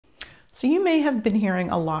So you may have been hearing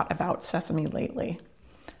a lot about Sesame lately.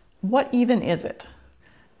 What even is it?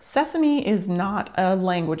 Sesame is not a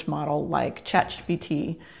language model like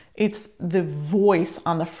ChatGPT. It's the voice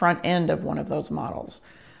on the front end of one of those models.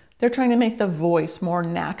 They're trying to make the voice more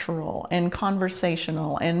natural and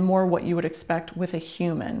conversational and more what you would expect with a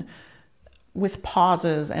human, with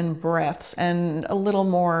pauses and breaths and a little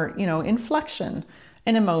more, inflection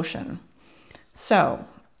and emotion. So,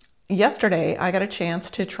 yesterday I got a chance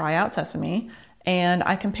to try out Sesame and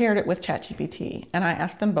I compared it with ChatGPT and I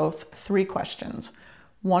asked them both 3 questions.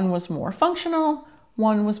 One was more functional,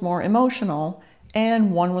 one was more emotional,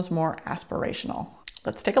 and one was more aspirational.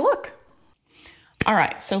 Let's take a look. All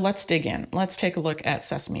right, so let's dig in. Let's take a look at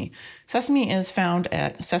Sesame. Sesame is found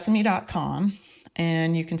at sesame.com,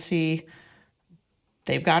 and you can see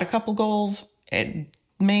they've got a couple goals.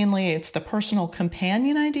 Mainly, it's the personal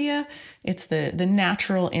companion idea. It's the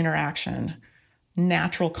natural interaction,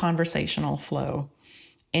 natural conversational flow.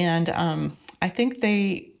 And I think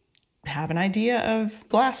they have an idea of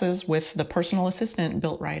glasses with the personal assistant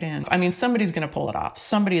built right in. I mean, somebody's going to pull it off.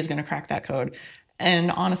 Somebody is going to crack that code.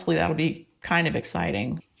 And honestly, that'll be kind of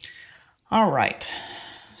exciting. All right,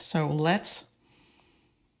 so let's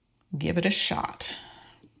give it a shot.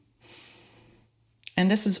 And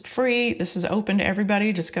this is free. This is open to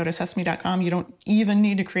everybody. Just go to sesame.com. You don't even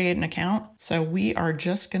need to create an account. So we are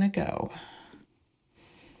just going to go.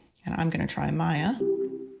 And I'm going to try Maya.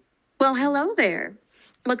 Well, hello there.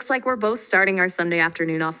 Looks like we're both starting our Sunday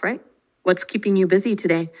afternoon off, right? What's keeping you busy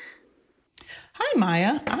today? Hi,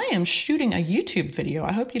 Maya. I am shooting a YouTube video.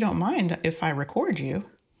 I hope you don't mind if I record you.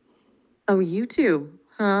 Oh, YouTube,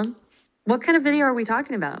 huh? What kind of video are we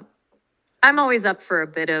talking about? I'm always up for a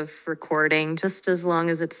bit of recording, just as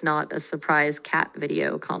long as it's not a surprise cat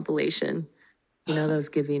video compilation. You know, those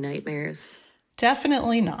give you nightmares.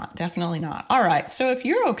 Definitely not. Definitely not. All right. So if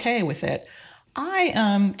you're okay with it,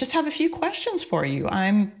 I just have a few questions for you.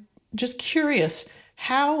 I'm just curious,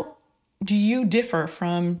 how do you differ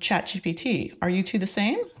from ChatGPT? Are you two the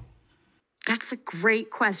same? That's a great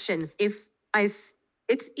question.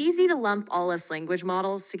 It's easy to lump all us language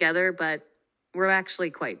models together, but we're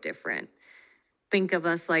actually quite different. Think of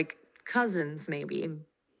us like cousins, maybe.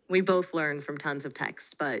 We both learn from tons of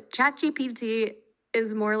text, but ChatGPT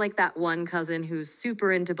is more like that one cousin who's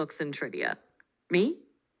super into books and trivia. Me?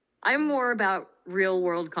 I'm more about real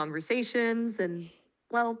world conversations and,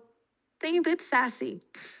 well, being a bit sassy.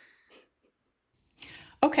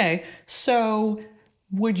 Okay, so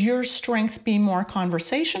would your strength be more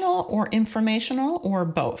conversational or informational or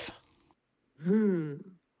both?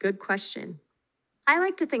 Good question. I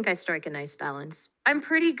like to think I strike a nice balance. I'm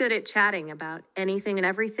pretty good at chatting about anything and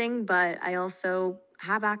everything, but I also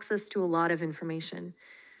have access to a lot of information.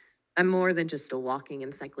 I'm more than just a walking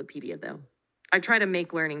encyclopedia, though. I try to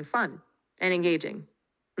make learning fun and engaging,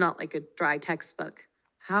 not like a dry textbook.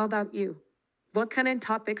 How about you? What kind of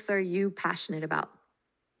topics are you passionate about?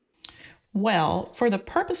 Well, for the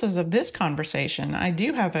purposes of this conversation, I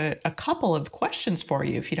do have a couple of questions for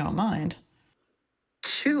you, if you don't mind.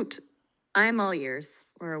 Shoot, I'm all ears,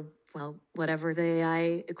 or, well, whatever the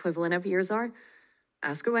AI equivalent of ears are.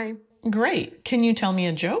 Ask away. Great. Can you tell me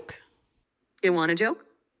a joke? You want a joke?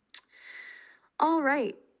 All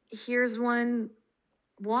right, here's one.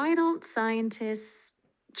 Why don't scientists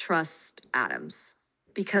trust atoms?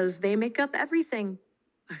 Because they make up everything.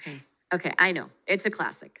 Okay, I know, it's a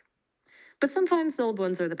classic. But sometimes the old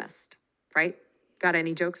ones are the best, right? Got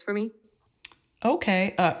any jokes for me?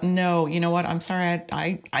 Okay, no, you know what? I'm sorry,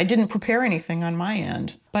 I didn't prepare anything on my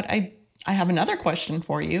end. But I have another question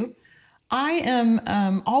for you. I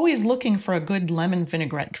am always looking for a good lemon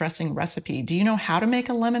vinaigrette dressing recipe. Do you know how to make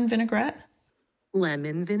a lemon vinaigrette?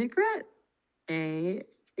 Lemon vinaigrette. Hey,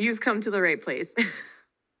 you've come to the right place.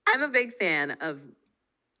 I'm a big fan of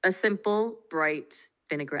a simple, bright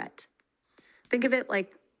vinaigrette. Think of it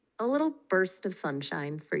like a little burst of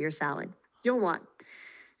sunshine for your salad. You'll want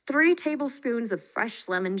 3 tablespoons of fresh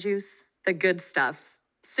lemon juice, the good stuff,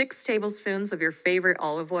 6 tablespoons of your favorite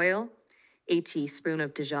olive oil, a teaspoon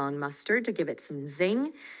of Dijon mustard to give it some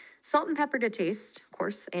zing, salt and pepper to taste, of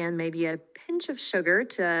course, and maybe a pinch of sugar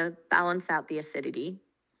to balance out the acidity.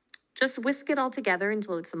 Just whisk it all together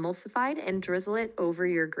until it's emulsified and drizzle it over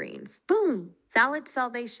your greens. Boom! Salad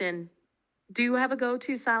salvation. Do you have a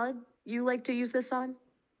go-to salad you like to use this on?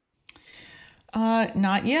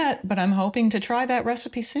 Not yet, but I'm hoping to try that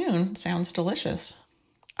recipe soon. Sounds delicious.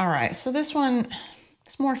 All right, so this one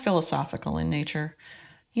is more philosophical in nature.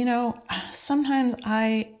 You know, sometimes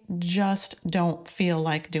I just don't feel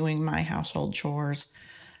like doing my household chores.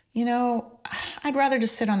 I'd rather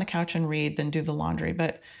just sit on the couch and read than do the laundry,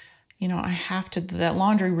 but that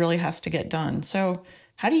laundry really has to get done. So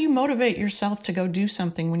how do you motivate yourself to go do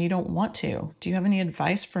something when you don't want to? Do you have any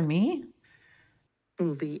advice for me?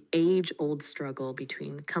 The age-old struggle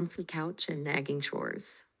between comfy couch and nagging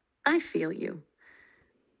chores. I feel you.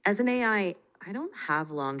 As an I don't have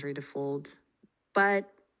laundry to fold,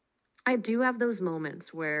 but I do have those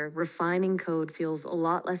moments where refining code feels a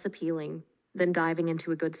lot less appealing than diving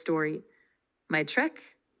into a good story. My trick?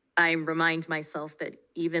 I remind myself that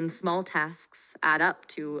even small tasks add up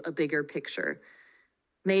to a bigger picture.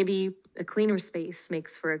 Maybe a cleaner space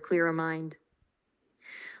makes for a clearer mind.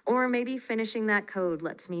 Or maybe finishing that code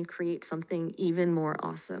lets me create something even more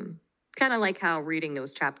awesome. Kind of like how reading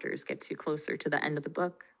those chapters gets you closer to the end of the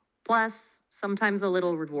book. Plus, sometimes a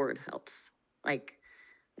little reward helps. Like,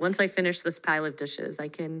 once I finish this pile of dishes, I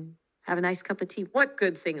can have a nice cup of tea. What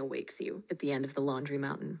good thing awaits you at the end of the laundry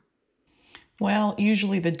mountain? Well,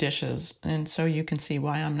 usually the dishes, and so you can see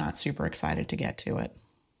why I'm not super excited to get to it.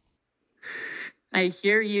 I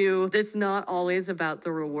hear you. It's not always about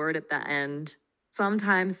the reward at the end.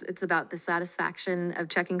 Sometimes it's about the satisfaction of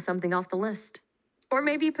checking something off the list. Or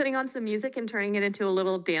maybe putting on some music and turning it into a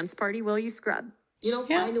little dance party while you scrub.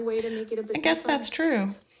 Find a way to make it a bit I guess that's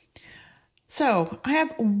true. So I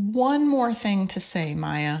have one more thing to say,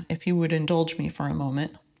 Maya, if you would indulge me for a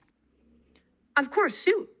moment. Of course,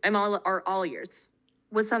 shoot. I'm all ears.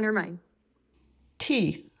 What's on your mind?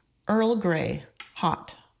 Tea, Earl Grey,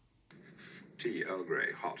 hot. Tea, Earl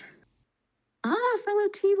Grey, hot. Ah, fellow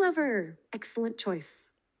tea lover. Excellent choice.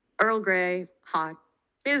 Earl Grey, hot,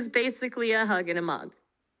 is basically a hug in a mug.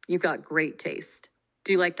 You've got great taste.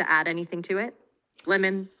 Do you like to add anything to it?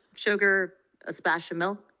 Lemon, sugar, a splash of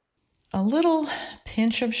milk? A little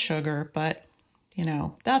pinch of sugar, but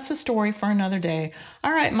that's a story for another day.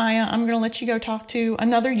 All right, Maya, I'm going to let you go talk to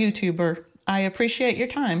another YouTuber. I appreciate your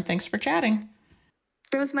time. Thanks for chatting.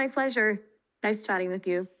 It was my pleasure. Nice chatting with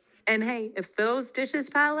you. And hey, if those dishes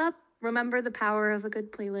pile up, remember the power of a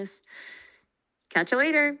good playlist. Catch you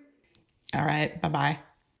later. All right, bye-bye.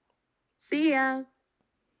 See ya.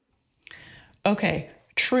 Okay,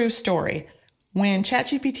 true story. When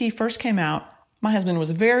ChatGPT first came out, my husband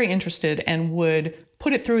was very interested and would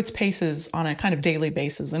put it through its paces on a kind of daily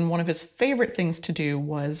basis. And one of his favorite things to do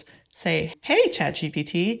was say, "Hey,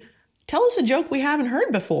 ChatGPT, tell us a joke we haven't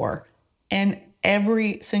heard before." And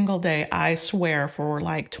every single day, I swear for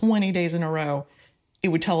like 20 days in a row, it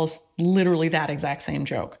would tell us literally that exact same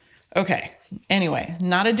joke. Okay, anyway,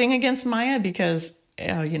 not a ding against Maya because,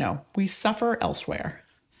 we suffer elsewhere.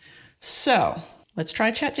 So let's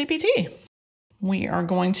try ChatGPT. We are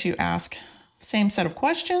going to ask same set of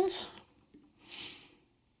questions.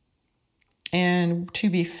 And to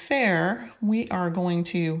be fair, we are going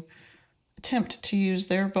to attempt to use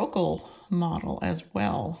their vocal model as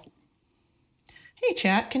well. Hey,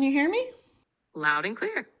 Chat, can you hear me? Loud and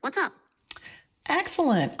clear. What's up?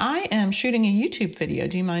 Excellent. I am shooting a YouTube video.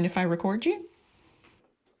 Do you mind if I record you?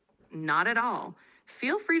 Not at all.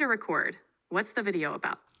 Feel free to record. What's the video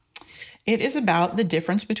about? It is about the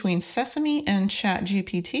difference between Sesame and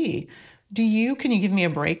ChatGPT. Can you give me a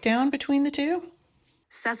breakdown between the two?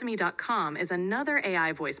 Sesame.com is another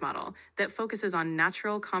AI voice model that focuses on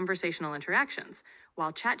natural conversational interactions.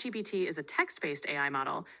 While ChatGPT is a text-based AI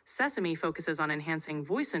model, Sesame focuses on enhancing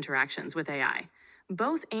voice interactions with AI.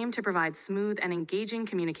 Both aim to provide smooth and engaging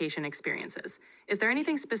communication experiences. Is there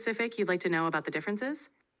anything specific you'd like to know about the differences?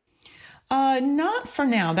 Not for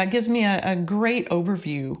now. That gives me a great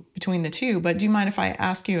overview between the two, but do you mind if I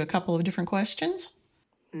ask you a couple of different questions?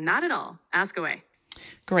 Not at all. Ask away.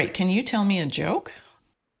 Great. Can you tell me a joke?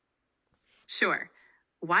 Sure.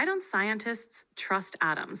 Why don't scientists trust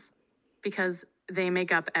atoms? Because they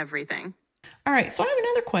make up everything. All right, so I have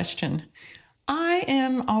another question. I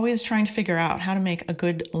am always trying to figure out how to make a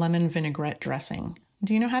good lemon vinaigrette dressing.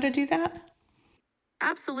 Do you know how to do that?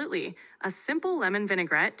 Absolutely. A simple lemon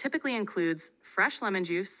vinaigrette typically includes fresh lemon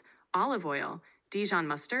juice, olive oil, Dijon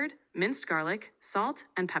mustard, minced garlic, salt,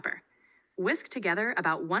 and pepper. Whisk together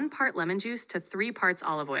about 1 part lemon juice to 3 parts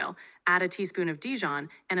olive oil. Add a teaspoon of Dijon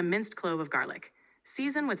and a minced clove of garlic.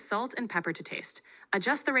 Season with salt and pepper to taste.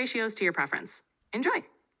 Adjust the ratios to your preference. Enjoy.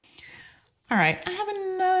 All right, I have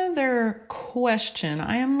another question.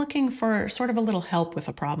 I am looking for sort of a little help with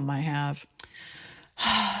a problem I have.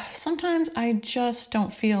 Sometimes I just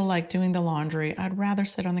don't feel like doing the laundry. I'd rather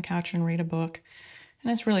sit on the couch and read a book,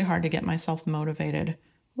 and it's really hard to get myself motivated.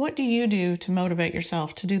 What do you do to motivate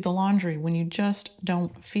yourself to do the laundry when you just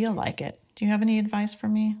don't feel like it? Do you have any advice for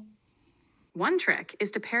me? One trick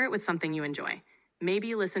is to pair it with something you enjoy.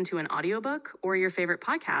 Maybe listen to an audiobook or your favorite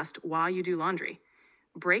podcast while you do laundry.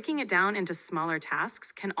 Breaking it down into smaller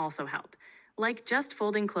tasks can also help. like just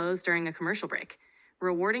folding clothes during a commercial break.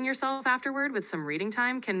 Rewarding yourself afterward with some reading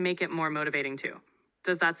time can make it more motivating too.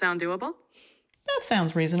 Does that sound doable? That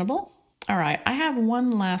sounds reasonable. All right, I have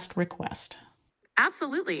one last request.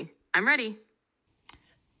 Absolutely. I'm ready.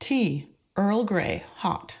 Tea, Earl Grey,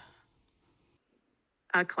 hot.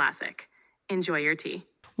 A classic. Enjoy your tea.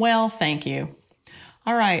 Well, thank you.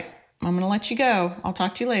 All right, I'm going to let you go. I'll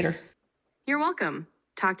talk to you later. You're welcome.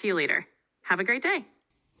 Talk to you later. Have a great day.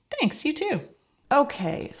 Thanks, you too.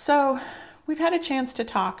 Okay, so we've had a chance to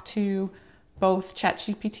talk to both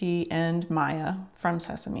ChatGPT and Maya from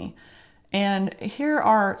Sesame. And here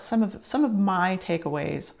are some of my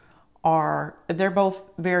takeaways are they're both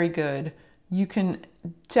very good. You can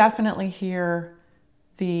definitely hear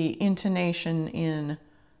the intonation in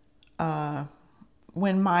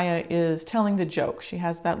when Maya is telling the joke. She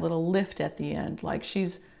has that little lift at the end, like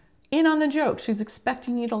she's in on the joke. She's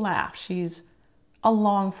expecting you to laugh. She's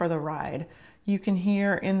along for the ride. You can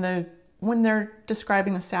hear when they're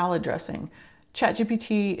describing the salad dressing,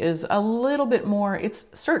 ChatGPT is a little bit more, it's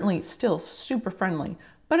certainly still super friendly,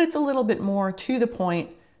 but it's a little bit more to the point.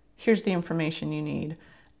 Here's the information you need.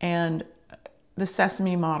 And the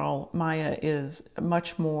Sesame model, Maya, is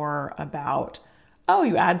much more about, oh,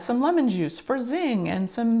 you add some lemon juice for zing and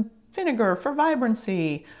some vinegar for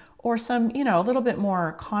vibrancy, or some, a little bit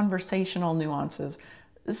more conversational nuances.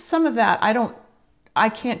 Some of that, I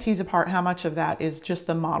can't tease apart how much of that is just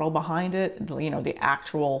the model behind it, the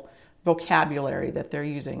actual vocabulary that they're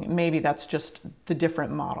using. Maybe that's just the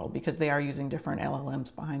different model because they are using different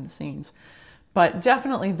LLMs behind the scenes. But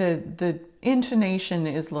definitely the intonation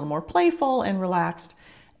is a little more playful and relaxed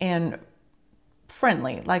and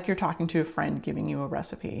friendly, like you're talking to a friend giving you a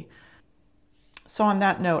recipe. So on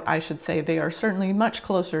that note, I should say they are certainly much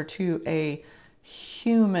closer to a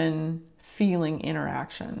human feeling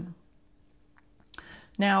interaction.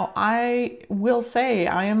 Now, I will say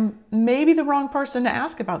I am maybe the wrong person to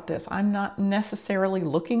ask about this. I'm not necessarily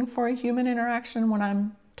looking for a human interaction when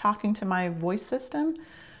I'm talking to my voice system,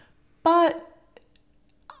 but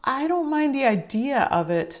I don't mind the idea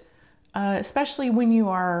of it, especially when you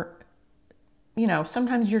are,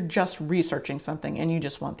 sometimes you're just researching something and you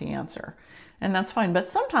just want the answer, and that's fine. But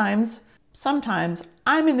sometimes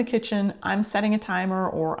I'm in the kitchen, I'm setting a timer,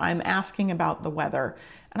 or I'm asking about the weather,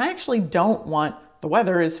 and I actually don't want the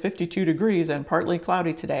weather is 52 degrees and partly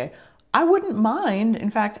cloudy today. I wouldn't mind.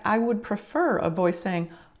 In fact, I would prefer a voice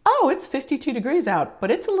saying, oh, it's 52 degrees out,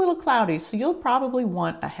 but it's a little cloudy, so you'll probably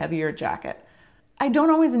want a heavier jacket. I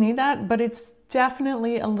don't always need that, but it's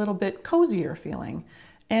definitely a little bit cozier feeling.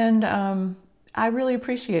 And I really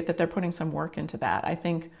appreciate that they're putting some work into that. I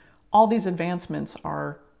think all these advancements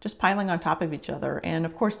are just piling on top of each other. And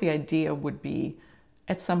of course, the idea would be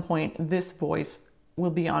at some point, this voice will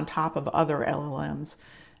be on top of other LLMs,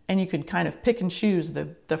 and you could kind of pick and choose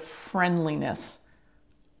the friendliness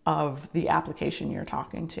of the application you're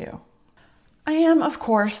talking to. I am, of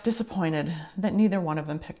course, disappointed that neither one of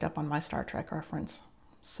them picked up on my Star Trek reference.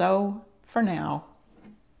 So, for now,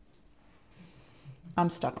 I'm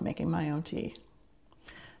stuck making my own tea.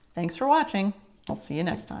 Thanks for watching. I'll see you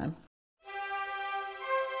next time.